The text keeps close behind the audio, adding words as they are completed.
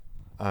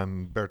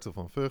I'm Bertel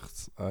van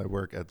Vught. I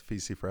work at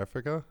VC for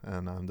Africa,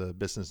 and I'm the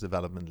business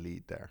development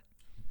lead there.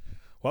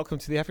 Welcome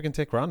to the African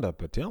Tech Roundup,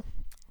 Bertil.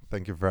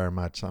 Thank you very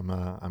much. I'm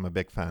a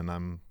big fan.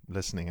 I'm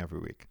listening every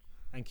week.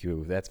 Thank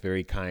you. That's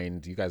very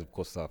kind. You guys, of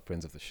course, are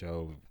friends of the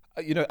show.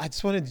 I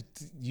just wanted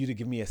you to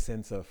give me a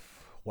sense of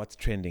what's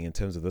trending in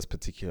terms of this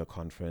particular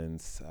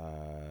conference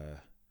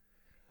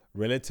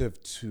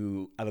relative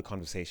to other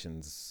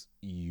conversations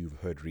you've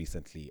heard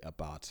recently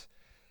about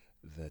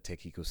the tech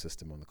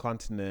ecosystem on the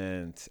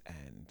continent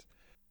and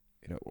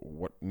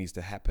what needs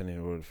to happen in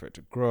order for it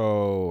to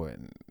grow,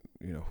 and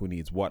who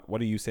needs what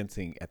are you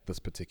sensing at this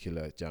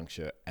particular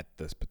juncture at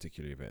this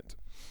particular event?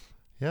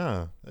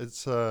 Yeah,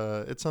 it's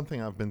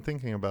something I've been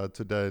thinking about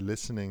today,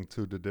 listening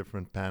to the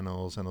different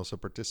panels and also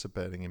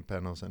participating in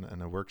panels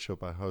and a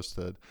workshop I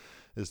hosted,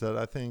 is that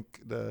I think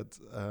that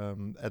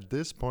at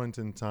this point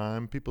in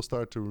time, people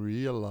start to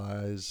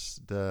realize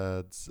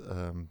that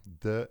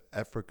the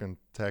African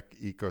tech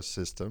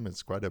ecosystem,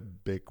 it's quite a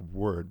big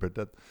word, but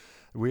that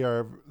we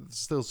are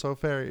still so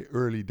very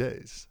early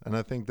days. And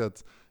I think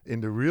that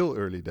in the real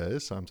early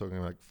days, so I'm talking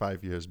like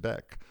 5 years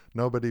back,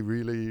 nobody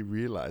really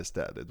realized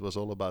that. It was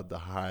all about the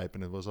hype,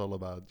 and it was all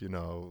about,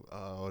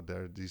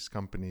 there are these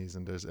companies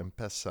and there's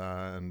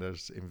M-Pesa and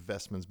there's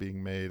investments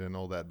being made and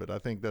all that. But I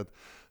think that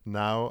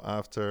now,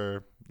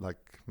 after like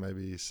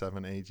maybe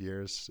 7-8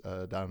 years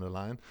down the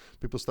line,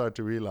 people start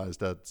to realize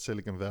that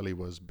Silicon Valley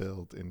was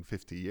built in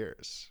 50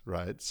 years,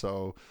 right?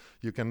 So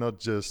you cannot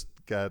just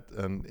get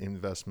an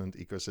investment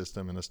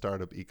ecosystem and a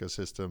startup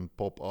ecosystem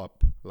pop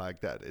up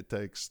like that. It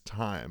takes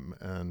time,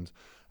 and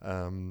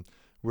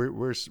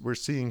we're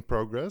seeing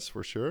progress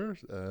for sure.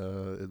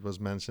 It was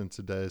mentioned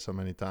today so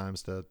many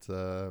times that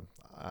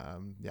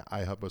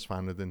iHub was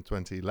founded in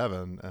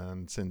 2011,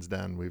 and since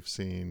then we've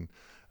seen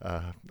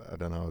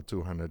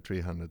 200,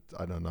 300.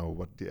 I don't know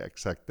what the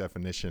exact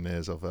definition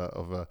is of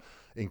a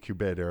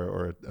incubator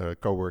or a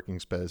co-working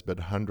space, but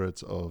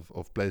hundreds of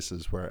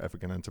places where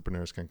African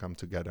entrepreneurs can come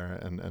together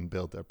and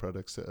build their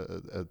products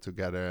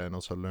together, and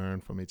also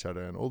learn from each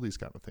other and all these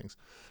kind of things.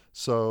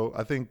 So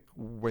I think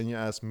when you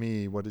ask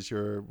me what is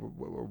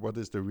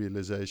the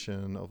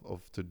realization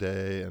of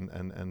today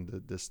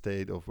and the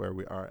state of where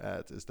we are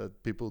at, is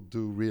that people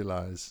do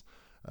realize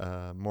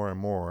more and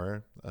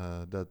more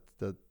that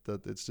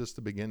it's just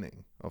the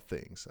beginning of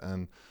things.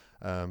 And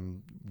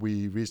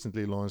we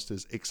recently launched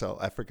this XL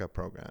Africa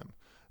program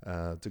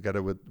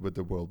together with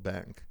the World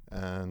Bank,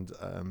 and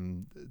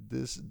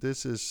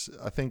this is,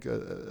 I think,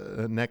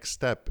 a next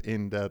step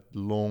in that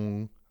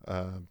long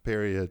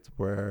period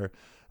where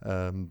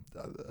a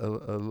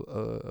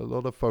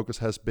lot of focus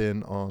has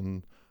been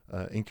on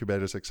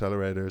incubators,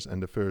 accelerators,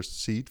 and the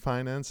first seed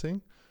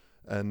financing.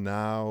 And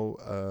now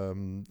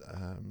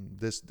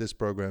this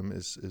program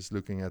is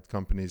looking at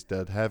companies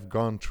that have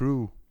gone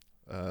through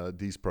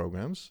these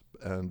programs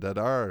and that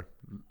are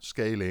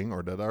scaling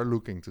or that are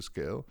looking to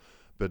scale,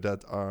 but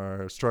that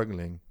are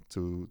struggling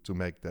to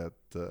make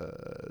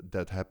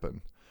that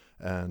happen.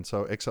 And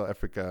so XL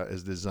Africa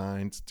is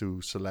designed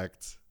to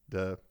select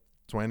the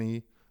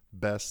 20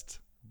 best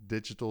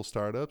digital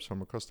startups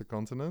from across the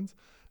continent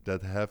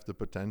that have the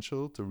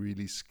potential to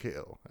really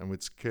scale. And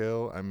with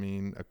scale, I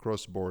mean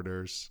across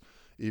borders,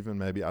 even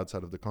maybe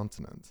outside of the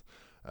continent.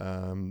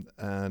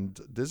 And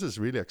this is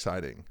really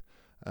exciting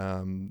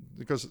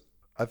because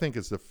I think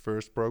it's the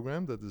first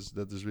program that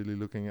is really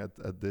looking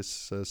at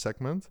this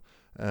segment.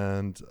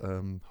 And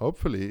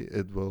hopefully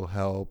it will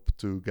help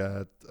to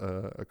get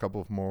a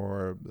couple of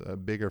more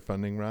bigger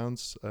funding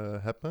rounds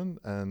happen,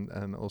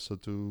 and also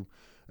to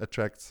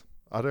attract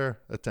other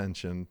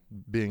attention,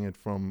 being it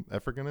from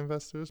African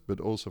investors, but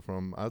also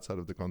from outside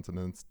of the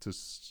continent,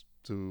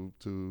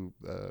 to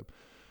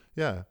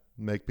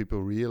make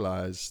people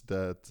realize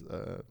that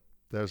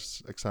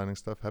there's exciting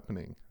stuff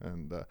happening.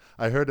 And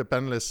I heard a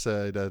panelist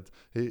say that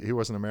he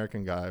was an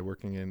American guy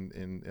working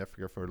in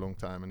Africa for a long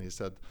time, and he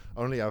said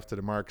only after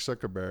the Mark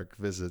Zuckerberg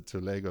visit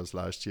to Lagos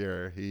last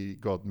year, he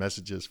got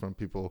messages from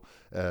people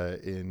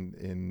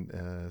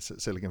in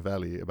Silicon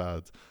Valley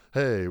about,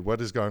 hey, what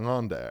is going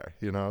on there?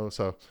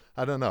 So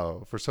I don't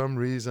know. For some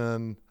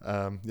reason,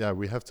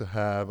 we have to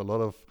have a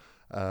lot of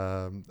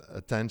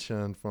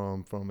attention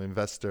from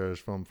investors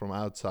from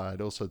outside,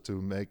 also to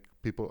make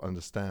people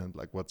understand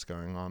like what's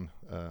going on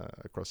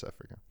across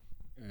Africa.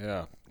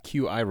 Yeah,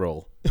 cue eye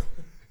roll.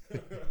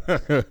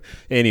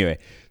 Anyway,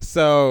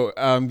 so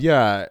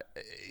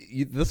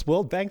this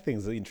World Bank thing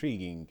is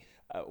intriguing.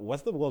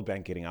 What's the World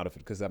Bank getting out of it?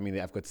 Because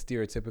I've got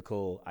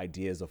stereotypical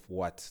ideas of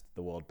what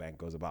the World Bank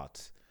goes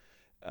about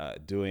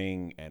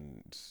doing,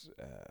 and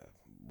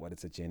what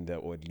its agenda,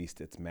 or at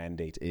least its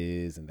mandate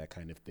is, and that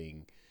kind of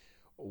thing.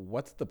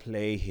 What's the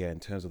play here in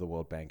terms of the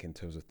World Bank, in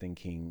terms of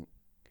thinking,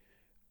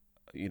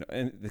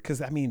 and because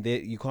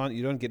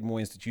you don't get more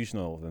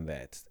institutional than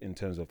that in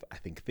terms of, I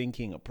think,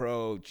 thinking,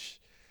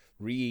 approach,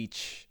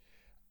 reach.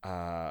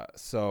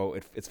 So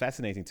it's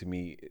fascinating to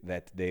me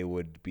that they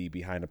would be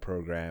behind a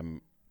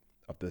program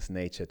of this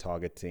nature,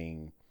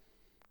 targeting,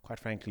 quite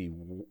frankly,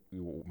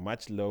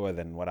 much lower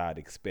than what I'd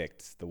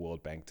expect the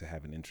World Bank to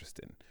have an interest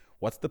in.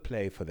 What's the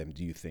play for them,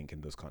 do you think,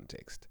 in this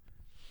context?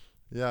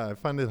 Yeah, I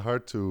find it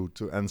hard to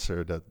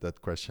answer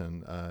that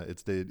question.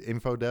 It's the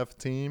InfoDev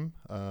team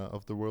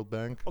of the World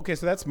Bank. Okay,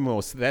 so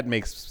that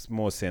makes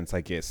more sense,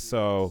 I guess.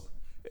 So,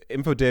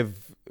 InfoDev,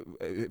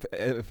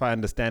 if I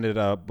understand it,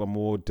 are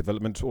more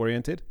development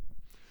oriented.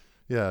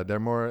 Yeah, they're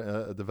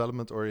more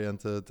development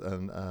oriented,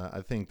 and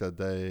I think that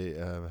they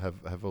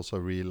have also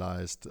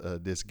realized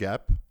this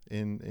gap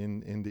in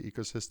the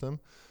ecosystem,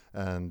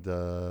 and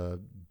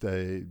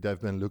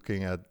they've been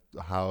looking at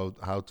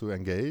how to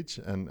engage,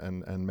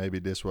 and maybe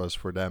this was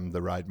for them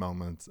the right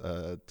moment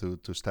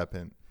to step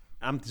in.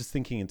 I'm just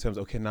thinking in terms.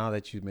 Okay, now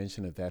that you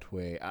mention it that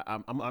way,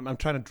 I'm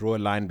trying to draw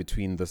a line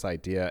between this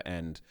idea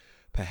and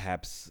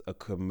perhaps a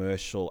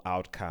commercial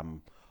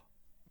outcome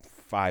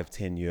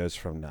 5-10 years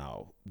from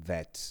now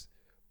that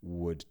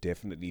would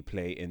definitely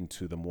play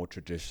into the more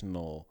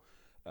traditional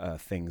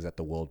things that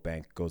the World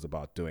Bank goes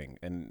about doing.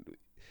 And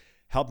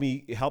help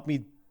me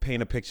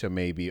paint a picture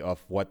maybe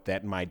of what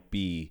that might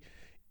be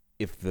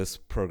if this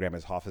program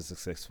is half as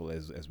successful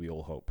as we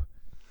all hope.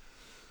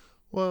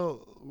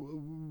 Well,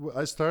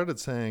 I started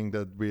saying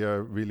that we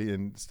are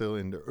really still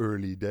in the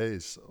early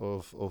days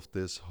of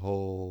this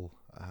whole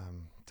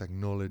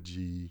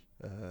technology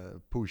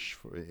push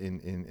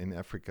in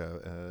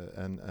Africa,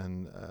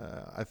 and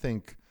I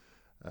think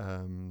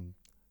a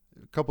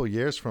couple of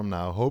years from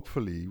now,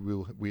 hopefully,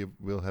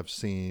 we'll have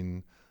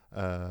seen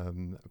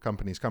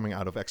companies coming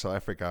out of Excel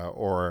Africa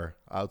or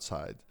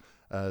outside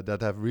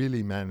that have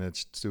really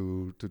managed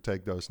to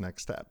take those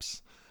next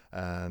steps,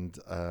 and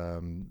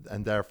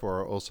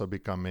therefore also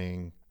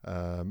becoming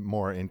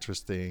more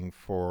interesting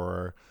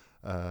for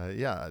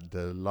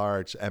the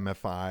large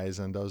MFIs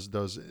and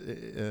those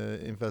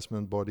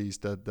investment bodies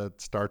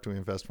that start to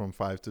invest from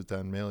 5 to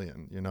 10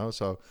 million.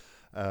 So.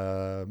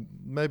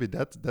 Maybe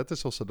that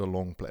is also the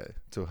long play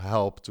to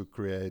help to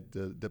create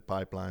the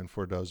pipeline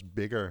for those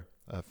bigger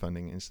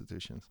funding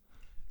institutions.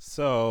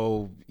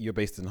 So you're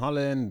based in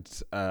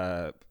Holland.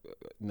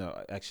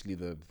 No, actually,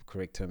 the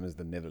correct term is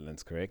the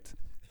Netherlands, correct?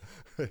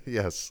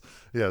 Yes,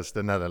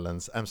 the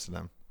Netherlands,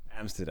 Amsterdam.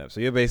 So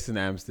you're based in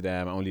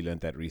Amsterdam. I only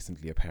learned that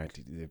recently.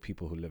 Apparently, there are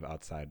people who live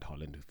outside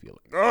Holland who feel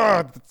like,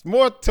 oh, it's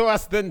more to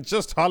us than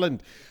just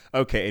Holland.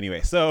 Okay,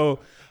 anyway. So,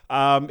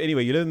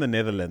 you live in the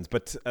Netherlands,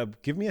 but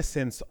give me a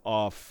sense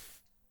of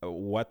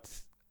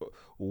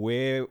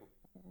where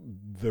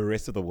the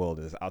rest of the world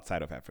is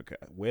outside of Africa,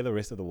 where the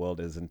rest of the world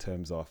is in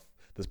terms of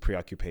this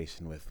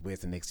preoccupation with where's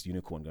the next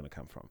unicorn going to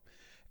come from,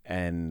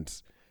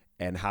 and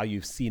how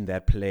you've seen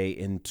that play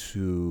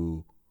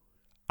into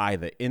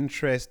either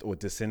interest or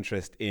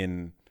disinterest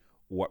in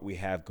what we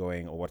have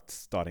going or what's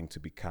starting to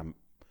become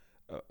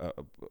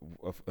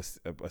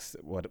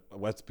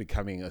what's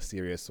becoming a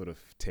serious sort of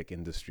tech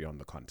industry on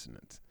the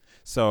continent.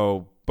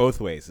 So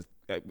both ways.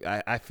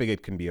 I figure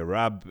it can be a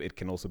rub. It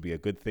can also be a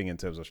good thing in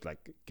terms of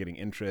like getting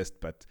interest.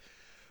 But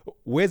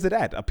where's it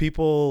at? Are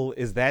people?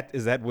 Is that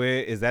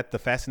the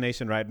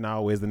fascination right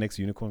now? Where's the next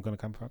unicorn going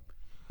to come from?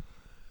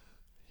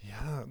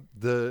 Yeah,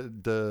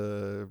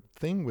 the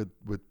thing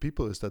with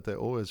people is that they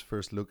always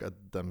first look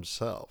at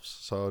themselves.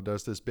 So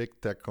there's this big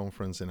tech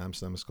conference in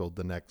Amsterdam. It's called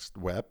the Next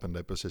Web, and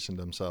they position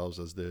themselves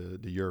as the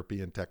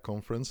European tech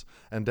conference.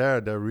 And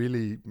they're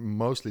really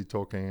mostly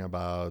talking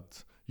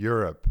about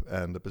Europe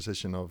and the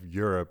position of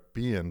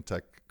European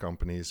tech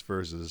companies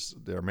versus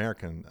the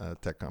American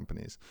tech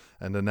companies.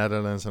 And the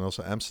Netherlands and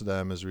also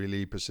Amsterdam is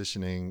really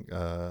positioning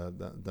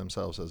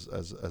themselves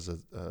as a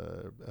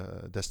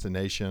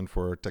destination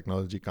for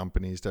technology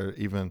companies. There are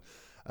even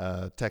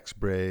tax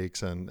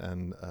breaks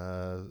and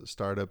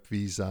startup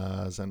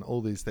visas and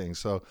all these things.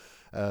 So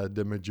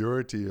the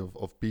majority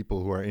of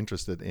people who are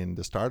interested in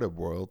the startup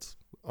world,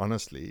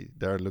 honestly,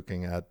 they're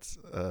looking at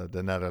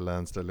the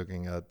Netherlands, they're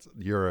looking at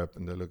Europe,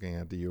 and they're looking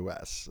at the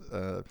US.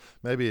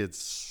 Maybe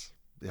it's,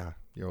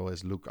 you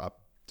always look up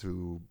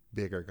to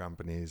bigger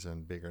companies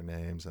and bigger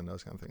names and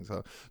those kind of things.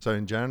 So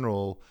in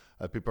general,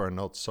 people are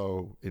not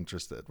so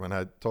interested. When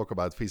I talk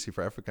about VC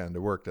for Africa and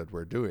the work that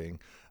we're doing,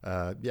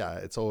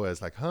 it's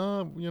always like,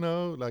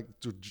 like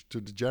to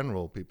the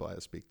general people I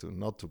speak to,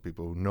 not to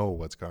people who know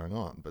what's going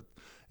on. But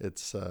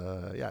it's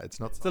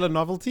not still a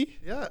novelty.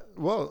 Yeah,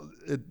 well,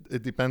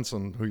 it depends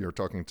on who you're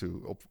talking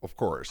to, of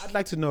course. I'd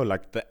like to know,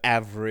 like, the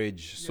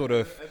average sort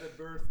of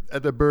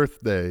at a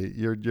birthday,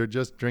 you're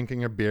just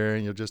drinking a beer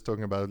and you're just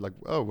talking about like,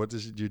 oh, what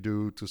is it you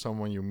do to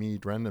someone you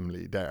meet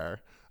randomly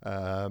there?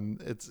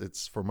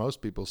 It's for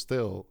most people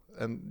still,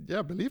 and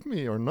believe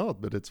me or not,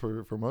 but it's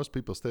for most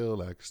people still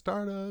like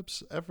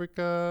startups,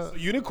 Africa. So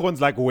unicorns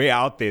like way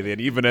out there then,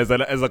 even as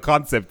a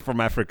concept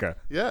from Africa.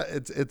 Yeah,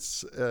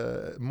 it's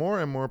more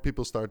and more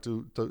people start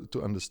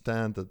to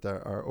understand that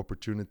there are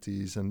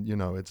opportunities, and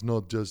it's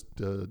not just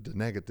the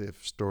negative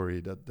story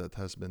that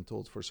has been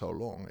told for so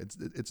long.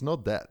 It's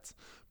not that,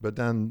 but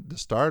then the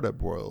startup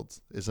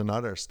world is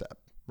another step.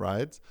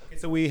 Right. Okay,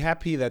 so we're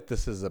happy that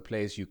this is a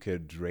place you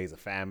could raise a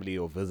family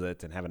or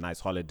visit and have a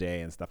nice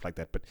holiday and stuff like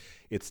that. But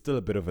it's still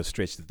a bit of a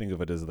stretch to think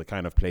of it as the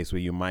kind of place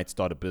where you might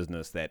start a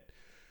business that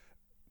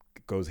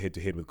goes head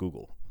to head with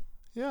Google.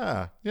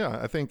 Yeah.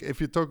 I think if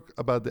you talk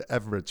about the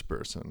average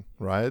person,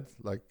 right?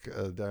 Like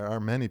there are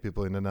many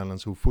people in the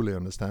Netherlands who fully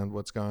understand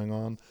what's going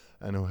on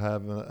and who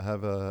have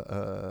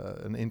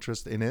an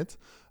interest in it.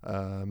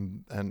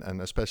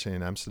 And especially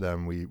in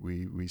Amsterdam,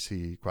 we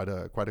see quite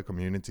a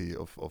community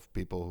of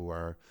people who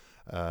are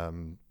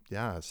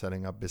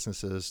setting up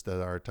businesses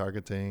that are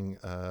targeting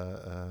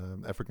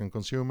African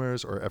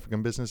consumers or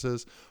African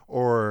businesses,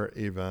 or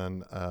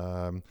even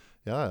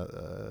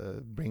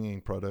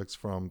bringing products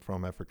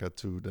from Africa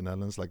to the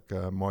Netherlands, like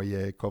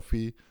Moye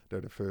Coffee.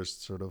 They're the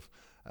first sort of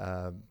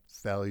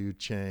value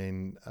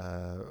chain.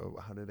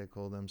 How do they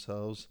call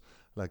themselves?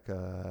 Like,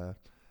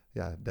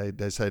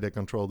 they say they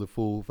control the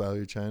full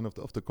value chain of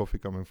the coffee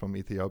coming from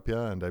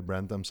Ethiopia, and they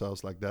brand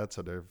themselves like that.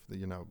 So they're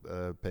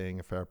paying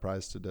a fair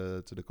price to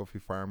the coffee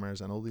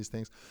farmers and all these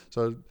things.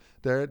 So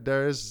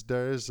there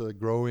is a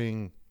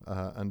growing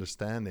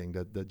understanding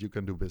that you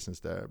can do business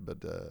there.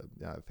 But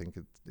I think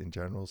it in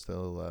general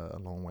still a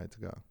long way to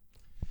go.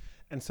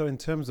 And so in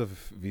terms of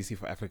VC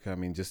for Africa, I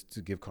mean, just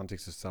to give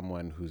context to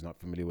someone who's not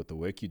familiar with the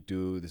work you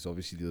do, there's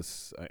obviously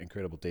this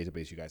incredible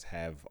database you guys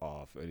have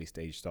of early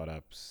stage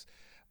startups,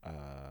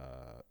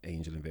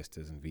 angel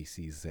investors and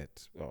VCs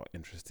that are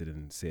interested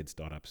in said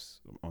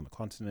startups on the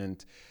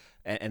continent,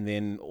 and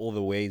then all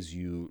the ways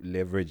you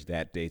leverage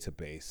that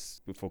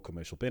database for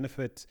commercial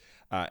benefit,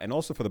 and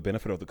also for the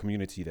benefit of the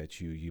community that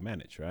you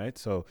manage, right?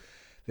 So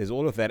there's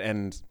all of that,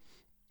 and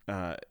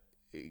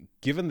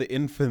given the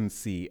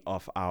infancy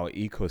of our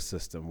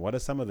ecosystem, what are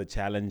some of the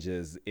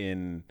challenges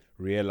in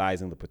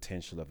realizing the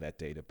potential of that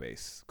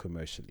database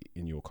commercially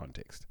in your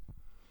context?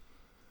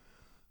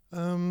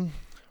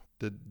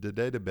 The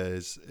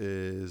database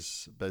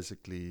is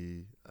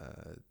basically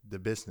the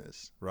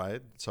business,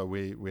 right? So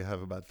we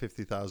have about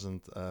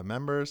 50,000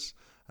 members.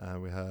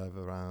 We have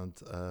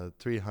around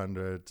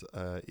 300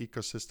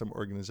 ecosystem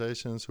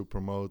organizations who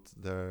promote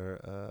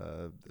their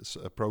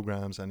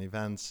programs and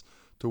events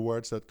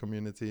towards that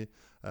community.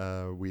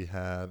 We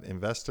have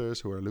investors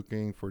who are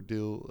looking for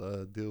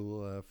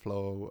deal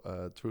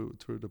flow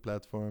through the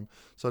platform.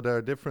 So there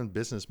are different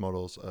business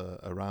models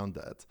around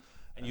that.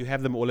 And you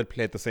have them all at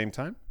play at the same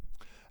time?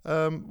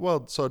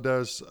 So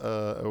there's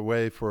a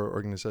way for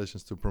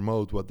organizations to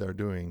promote what they're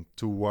doing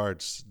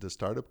towards the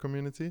startup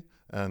community.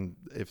 And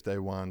if they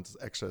want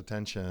extra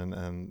attention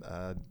and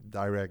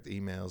direct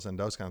emails and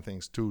those kind of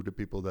things to the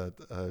people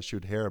that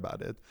should hear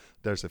about it,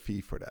 there's a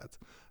fee for that.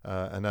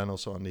 And then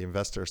also on the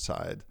investor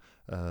side,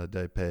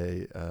 they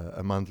pay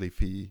a monthly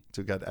fee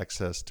to get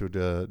access to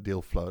the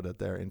deal flow that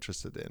they're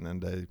interested in.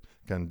 And they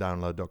can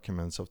download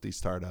documents of these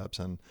startups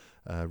and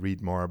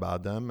read more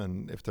about them.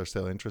 And if they're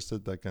still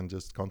interested, they can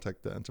just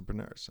contact the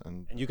entrepreneurs.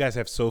 And you guys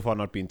have so far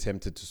not been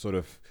tempted to sort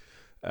of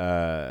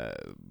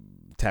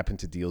tap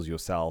into deals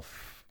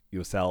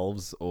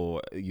yourselves,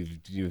 or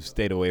you've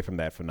stayed away from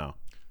that for now?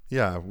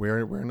 Yeah,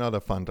 we're not a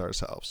fund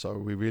ourselves, so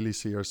we really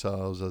see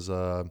ourselves as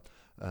a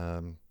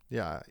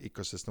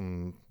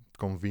ecosystem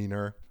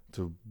convener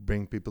to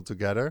bring people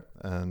together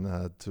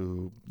and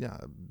to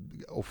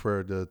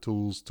offer the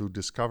tools to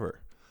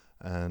discover.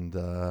 And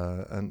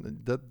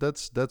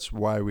that's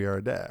why we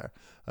are there.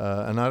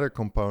 Another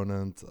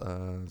component,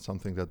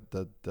 something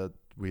that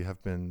we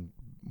have been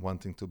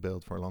wanting to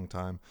build for a long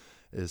time,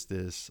 is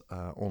this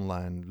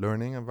online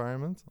learning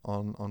environment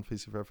on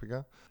VC for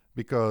Africa,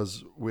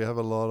 because we have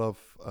a lot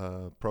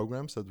of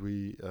programs that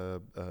we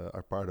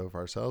are part of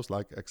ourselves,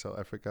 like Excel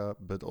Africa,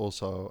 but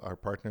also our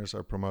partners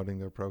are promoting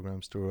their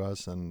programs through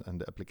us, and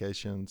the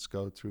applications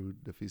go through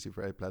the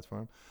VC4A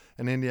platform.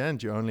 And in the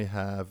end, you only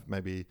have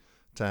maybe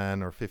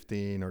 10 or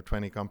 15 or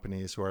 20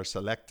 companies who are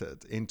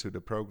selected into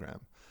the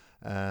program.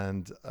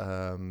 And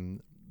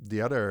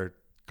the other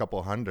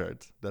couple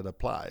hundred that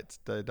applied,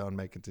 they don't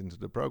make it into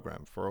the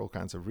program for all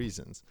kinds of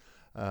reasons,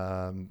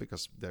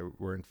 because they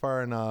weren't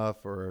far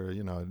enough, or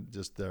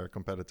just their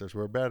competitors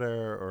were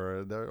better,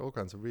 or there are all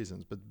kinds of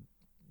reasons. But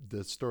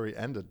the story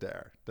ended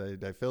there.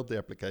 They filled the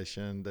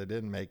application, they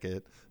didn't make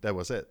it, that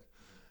was it.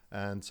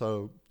 And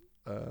so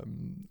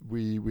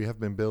we have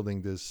been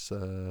building this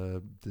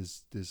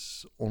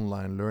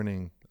online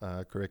learning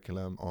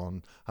curriculum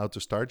on how to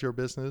start your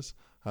business,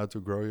 how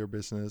to grow your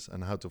business,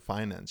 and how to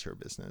finance your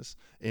business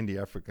in the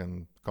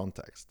African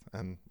context.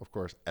 And of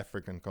course,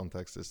 African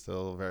context is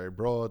still very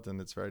broad, and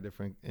it's very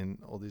different in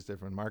all these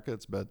different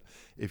markets. But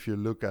if you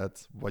look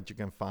at what you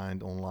can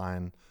find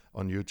online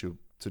on YouTube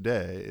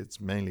today, it's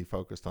mainly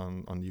focused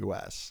on the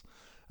US.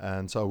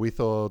 And so we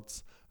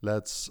thought,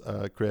 let's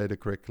create a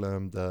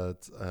curriculum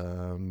that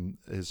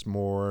is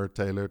more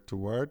tailored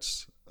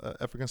towards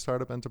African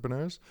startup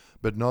entrepreneurs,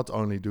 but not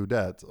only do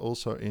that,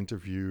 also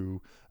interview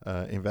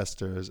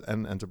investors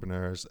and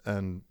entrepreneurs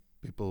and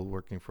people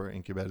working for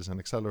incubators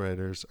and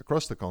accelerators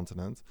across the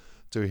continent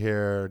to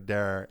hear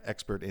their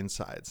expert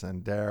insights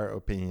and their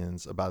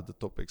opinions about the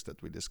topics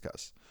that we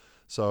discuss.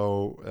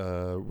 So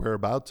we're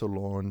about to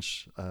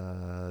launch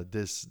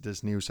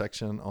this new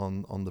section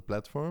on the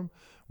platform,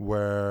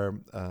 where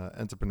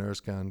entrepreneurs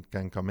can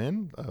come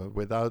in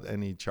without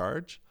any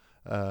charge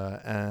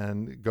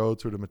and go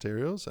through the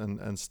materials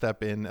and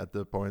step in at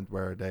the point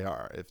where they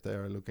are. If they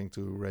are looking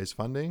to raise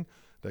funding,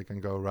 they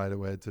can go right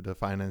away to the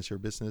Finance Your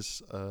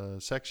Business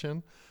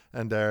section,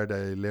 and there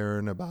they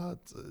learn about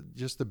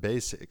just the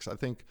basics. I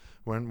think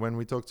when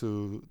we talk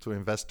to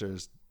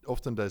investors,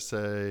 often they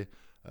say,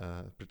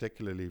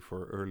 particularly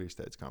for early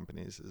stage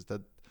companies, is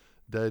that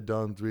they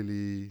don't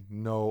really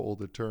know all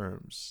the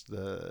terms.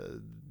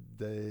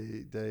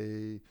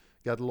 They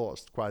get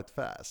lost quite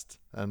fast,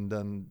 and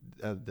then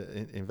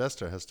the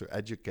investor has to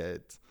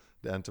educate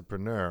the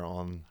entrepreneur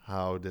on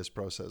how this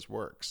process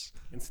works.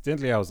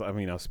 Incidentally, I was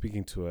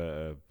speaking to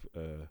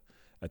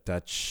a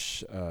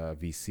Dutch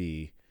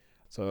VC,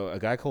 so a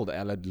guy called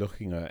Alad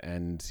Luchinger,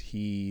 and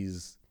he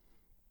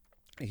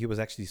was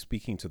actually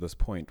speaking to this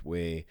point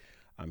where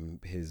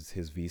his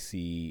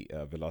VC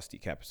Velocity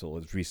Capital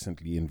has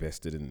recently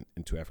invested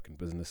into African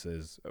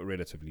businesses,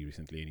 relatively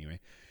recently anyway,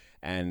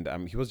 and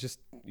he was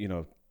just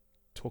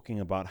talking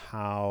about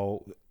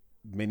how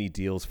many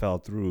deals fell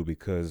through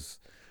because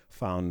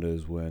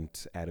founders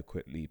weren't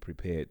adequately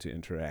prepared to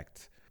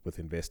interact with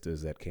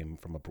investors that came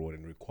from abroad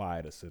and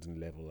required a certain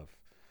level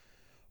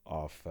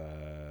of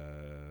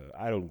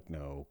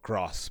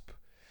grasp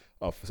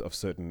of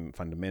certain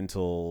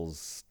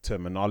fundamentals,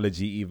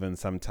 terminology, even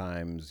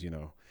sometimes,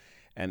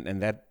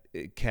 and that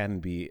it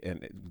can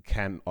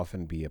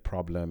often be a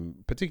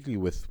problem, particularly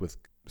with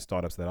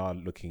startups that are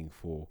looking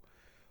for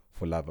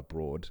love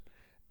abroad.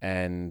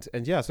 And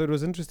yeah, so it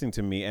was interesting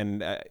to me,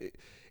 and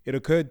it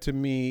occurred to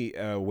me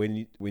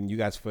when you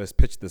guys first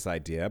pitched this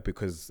idea,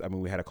 because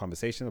we had a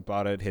conversation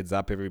about it. Heads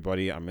up,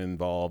 everybody, I'm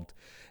involved,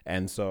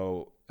 and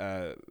so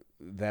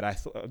that I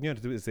thought,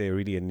 is there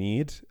really a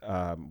need?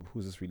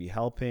 Who's this really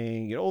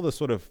helping? All the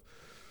sort of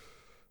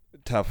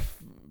tough,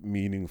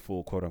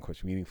 meaningful, quote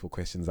unquote, meaningful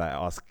questions I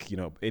ask,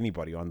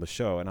 anybody on the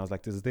show. And I was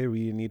like, is there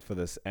really a need for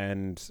this?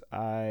 And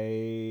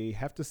I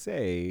have to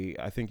say,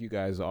 I think you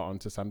guys are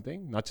onto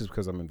something, not just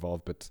because I'm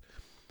involved, but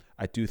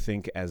I do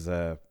think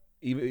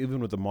even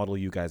with the model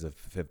you guys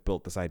have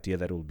built, this idea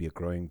that it will be a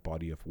growing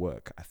body of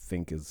work, I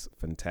think is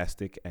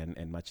fantastic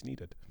and much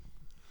needed.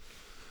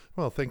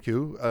 Well, thank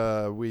you.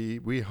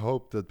 We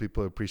hope that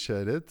people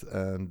appreciate it,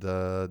 and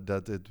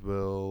that it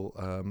will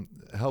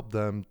help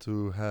them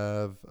to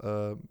have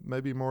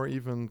maybe more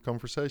even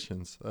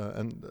conversations.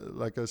 And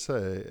like I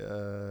say,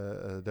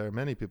 there are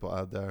many people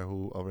out there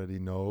who already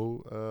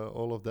know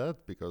all of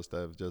that because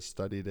they've just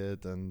studied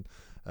it and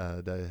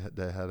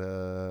they had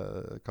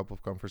a couple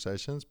of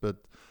conversations. But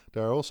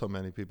there are also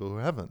many people who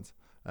haven't.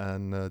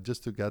 And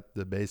just to get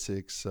the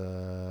basics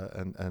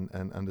and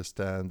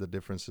understand the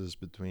differences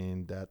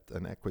between debt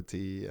and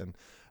equity, and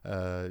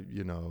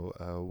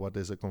what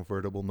is a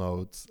convertible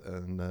note,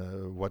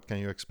 and what can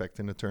you expect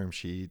in a term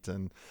sheet,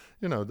 and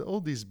all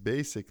these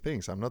basic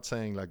things. I'm not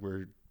saying like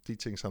we're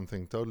teaching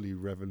something totally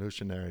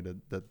revolutionary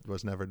that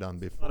was never done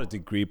before. It's not a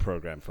degree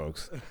program,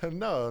 folks.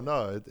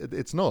 No,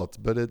 it's not.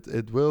 But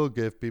it will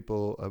give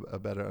people a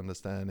better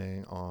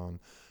understanding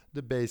on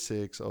the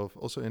basics of,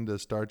 also in the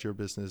Start Your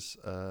Business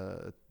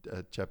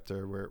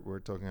chapter, where we're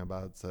talking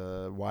about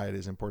why it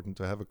is important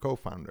to have a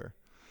co-founder,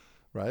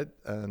 right?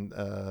 And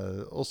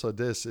also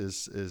this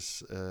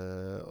is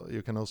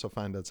you can also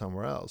find that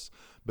somewhere else.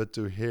 But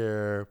to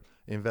hear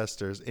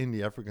investors in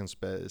the African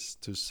space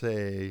to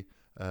say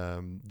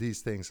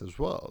these things as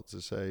well, to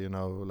say,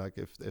 like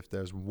if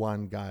there's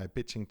one guy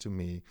pitching to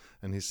me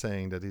and he's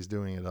saying that he's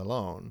doing it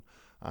alone,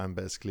 I'm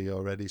basically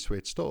already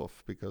switched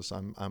off, because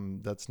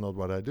I'm that's not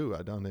what I do.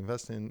 I don't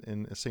invest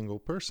in a single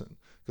person,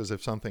 because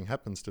if something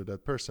happens to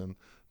that person,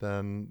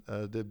 then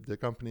the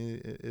company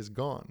is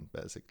gone,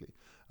 basically.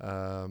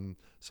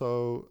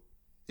 So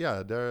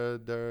yeah,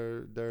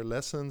 there are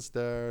lessons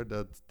there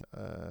that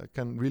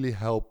can really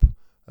help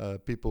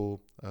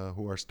people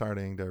who are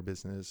starting their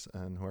business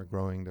and who are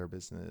growing their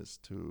business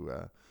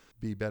to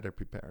be better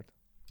prepared.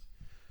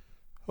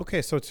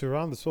 Okay, so to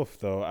round this off,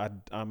 though,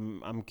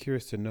 I'm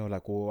curious to know,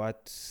 like,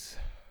 what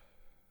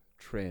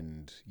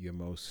trend you're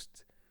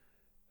most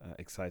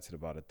excited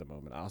about at the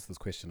moment. I ask this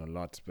question a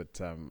lot,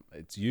 but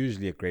it's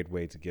usually a great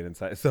way to get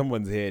inside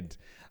someone's head,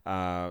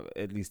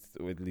 at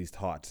least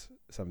heart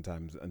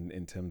sometimes,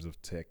 in terms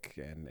of tech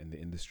and the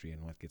industry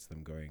and what gets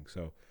them going.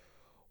 So,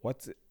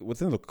 what's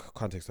within the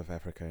context of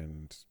Africa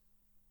and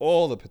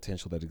all the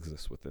potential that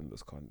exists within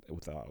this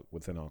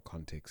within our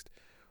context?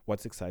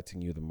 What's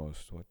exciting you the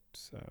most?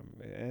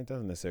 And it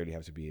doesn't necessarily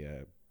have to be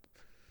a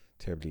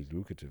terribly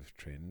lucrative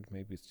trend.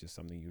 Maybe it's just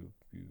something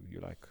you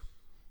like.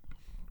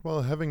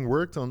 Well, having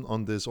worked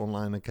on this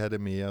online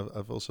academy,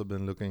 I've also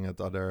been looking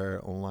at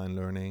other online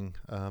learning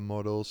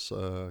models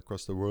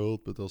across the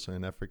world, but also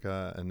in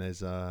Africa and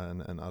Asia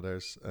and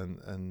others.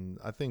 And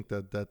I think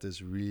that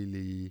is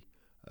really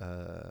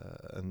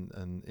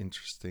an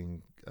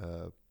interesting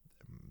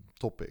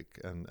topic.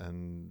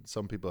 And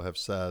some people have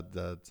said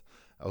that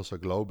also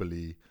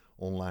globally,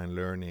 online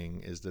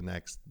learning is the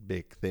next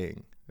big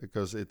thing,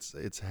 because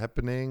it's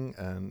happening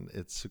and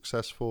it's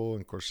successful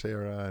in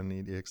Coursera and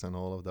edX and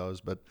all of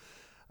those, but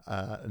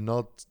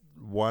not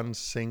one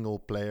single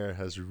player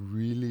has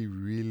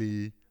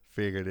really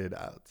figured it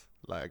out.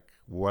 like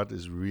what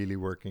is really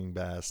working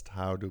best,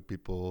 how do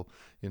people,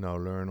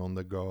 learn on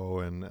the go,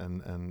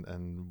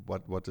 and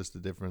what is the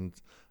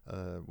different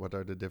what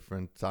are the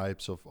different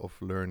types of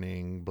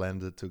learning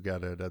blended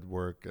together that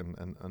work,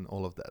 and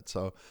all of that.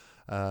 So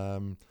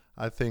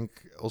I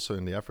think also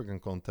in the African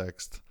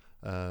context,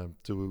 I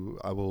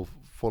will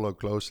follow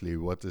closely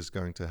what is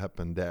going to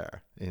happen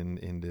there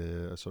in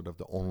the sort of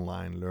the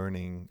online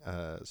learning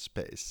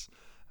space.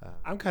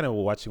 I'm kind of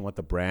watching what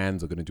the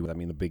brands are going to do. I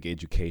mean, the big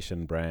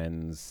education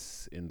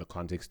brands in the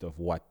context of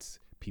what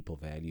people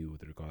value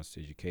with regards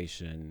to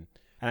education.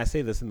 And I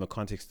say this in the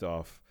context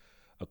of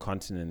a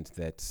continent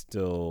that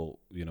still,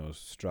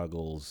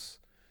 struggles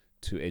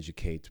to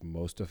educate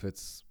most of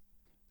its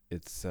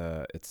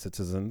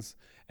citizens,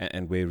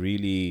 and where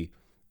really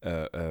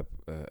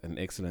an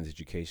excellent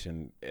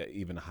education,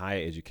 even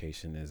higher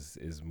education, is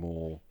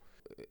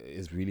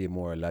really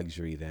more a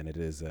luxury than it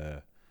is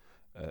a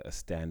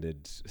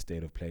standard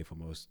state of play for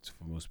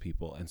most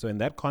people. And so in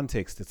that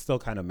context, it still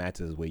kind of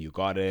matters where you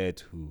got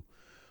it,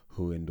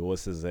 who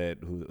endorses it,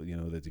 who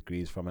the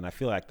degrees from. And I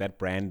feel like that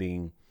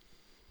branding,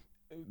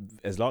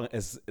 as long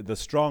as the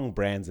strong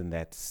brands in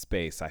that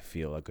space, I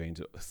feel are going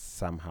to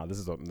somehow, this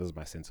is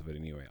my sense of it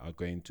anyway, are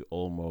going to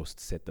almost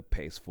set the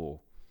pace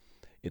for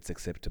its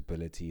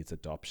acceptability, its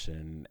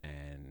adoption.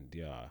 And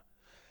yeah,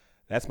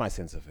 that's my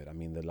sense of it. I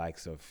mean, the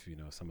likes of,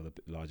 some of the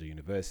larger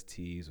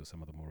universities or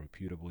some of the more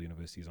reputable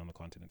universities on the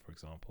continent, for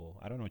example.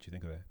 I don't know what you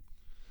think of that.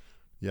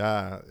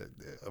 Yeah,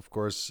 of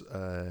course,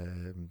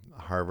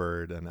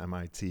 Harvard and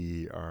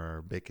MIT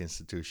are big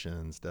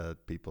institutions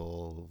that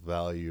people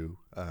value.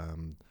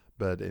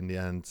 But in the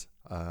end,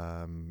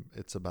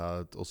 it's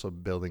about also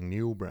building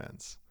new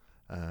brands.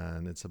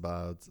 And it's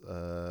about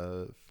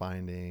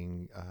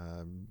finding,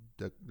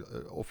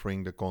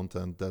 offering the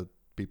content that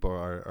people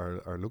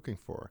are looking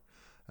for.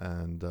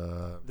 And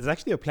there's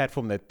actually a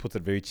platform that puts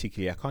it very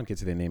cheekily. I can't get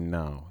to their name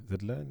now. Is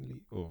it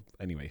Learnly? Or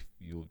anyway,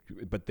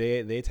 but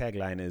their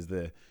tagline is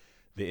the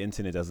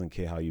internet doesn't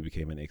care how you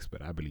became an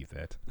expert. I believe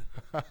that.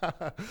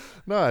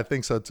 No, I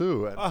think so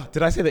too.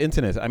 Did I say the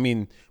internet? I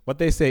mean, what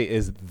they say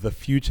is the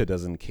future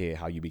doesn't care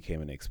how you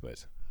became an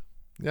expert.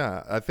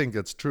 Yeah, I think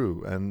that's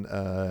true. And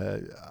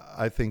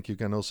I think you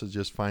can also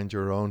just find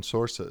your own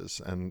sources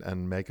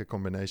and make a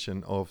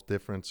combination of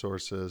different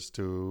sources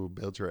to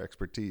build your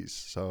expertise.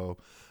 So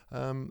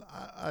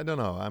I don't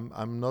know.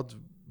 I'm not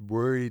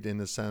worried in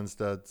the sense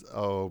that,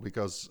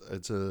 because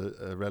it's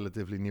a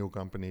relatively new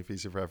company,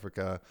 Visa for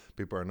Africa,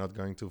 people are not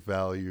going to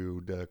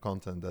value the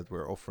content that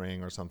we're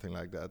offering or something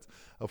like that.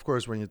 Of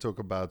course, when you talk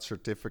about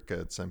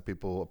certificates and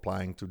people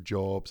applying to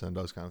jobs and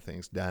those kind of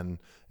things, then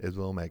it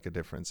will make a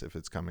difference if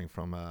it's coming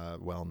from a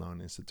well-known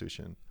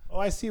institution. Oh,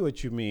 I see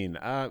what you mean.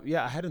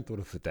 Yeah, I hadn't thought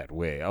of it that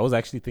way. I was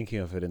actually thinking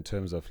of it in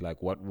terms of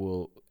like what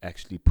will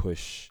actually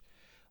push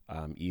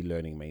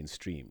e-learning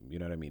mainstream. You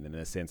know what I mean? And in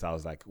a sense, I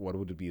was like, what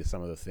would be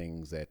some of the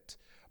things that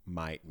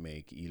might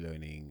make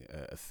e-learning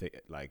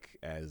like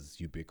as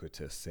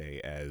ubiquitous,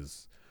 say,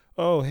 as,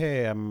 oh,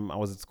 hey, I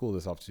was at school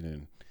this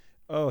afternoon.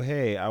 Oh,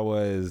 hey,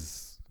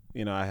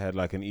 I had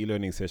like an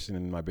e-learning session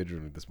in my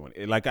bedroom this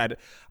morning. Like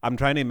I'm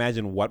trying to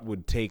imagine what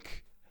would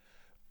take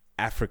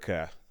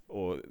Africa,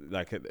 or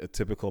like a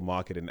typical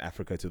market in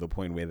Africa, to the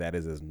point where that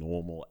is as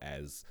normal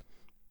as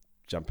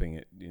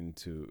jumping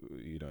into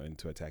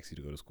a taxi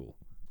to go to school.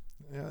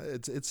 Yeah,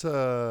 it's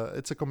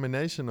a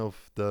combination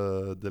of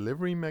the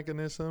delivery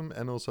mechanism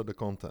and also the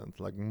content.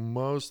 Like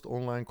most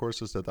online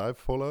courses that I've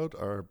followed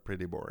are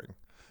pretty boring,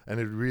 and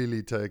it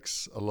really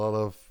takes a lot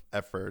of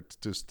effort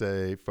to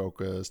stay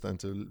focused and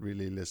to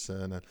really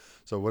listen. And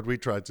so what we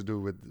try to do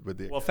with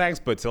the thanks,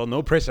 Bertil.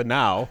 No pressure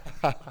now.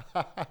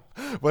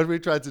 What we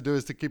try to do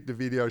is to keep the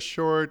video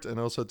short and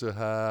also to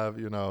have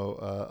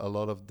a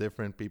lot of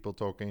different people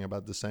talking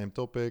about the same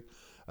topic.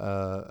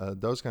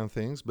 Those kind of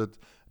things. But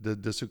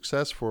the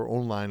success for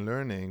online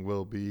learning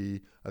will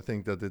be, I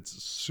think, that it's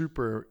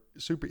super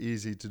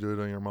easy to do it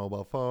on your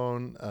mobile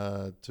phone,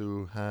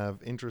 to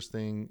have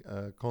interesting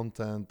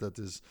content that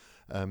is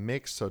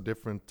mixed, so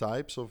different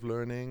types of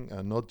learning,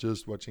 not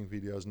just watching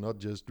videos, not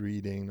just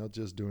reading, not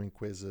just doing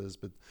quizzes,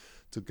 but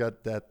to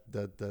get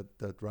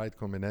that right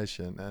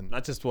combination. And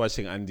not just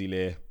watching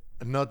Andile.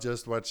 Not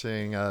just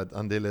watching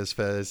Andile's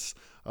face.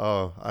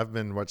 Oh, I've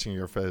been watching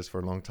your face for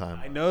a long time.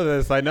 I know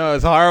this. I know.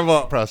 It's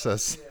horrible.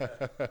 Process.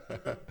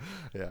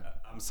 Yeah.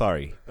 I'm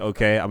sorry.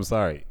 Okay, I'm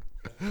sorry.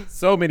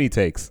 So many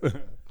takes.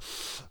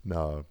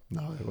 No,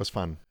 it was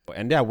fun.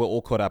 And yeah, we're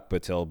all caught up,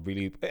 Bertil.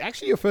 Really,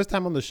 actually, your first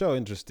time on the show,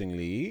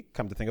 interestingly,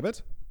 come to think of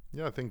it.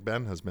 Yeah, I think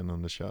Ben has been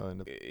on the show.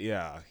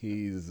 Yeah,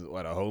 he's a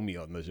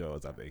homie on the show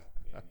or something.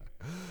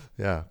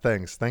 Yeah,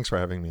 thanks for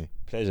having me.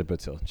 Pleasure,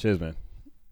 Bertil. Cheers, man.